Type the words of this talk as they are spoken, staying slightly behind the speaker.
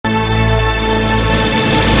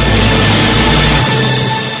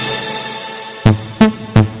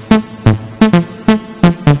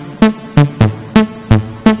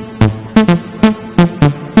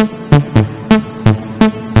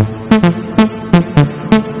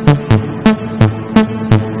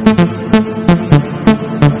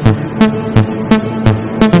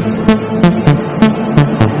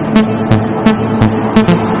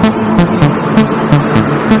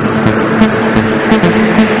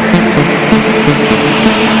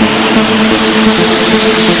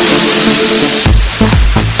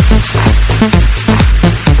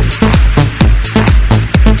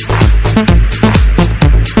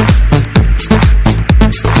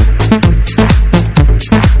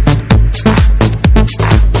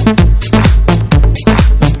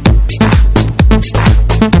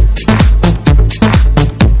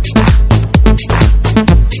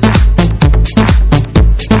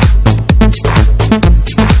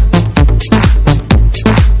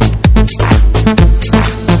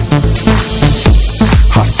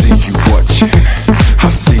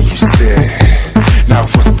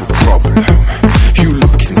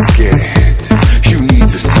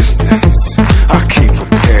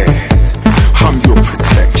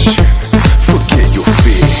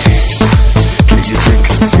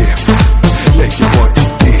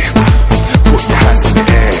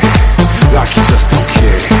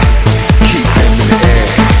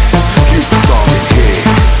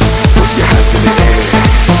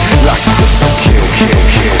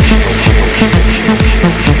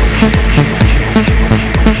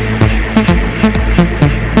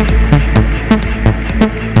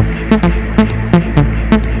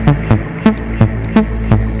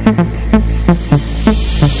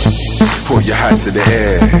hands in the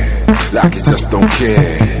air, like you just don't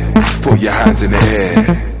care. Put your hands in the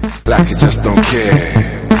air, like you just don't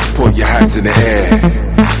care. Put your hands in the air,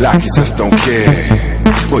 like you just don't care.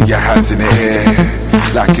 Put your hands in the air,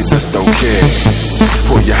 like you just don't care.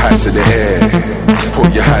 Put your hands in the air,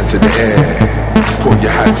 put your hands in the air. Put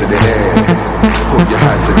your hands in the air, put your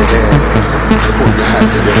hands in the air. Put your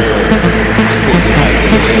hands in the air, put your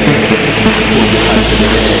hands in the air.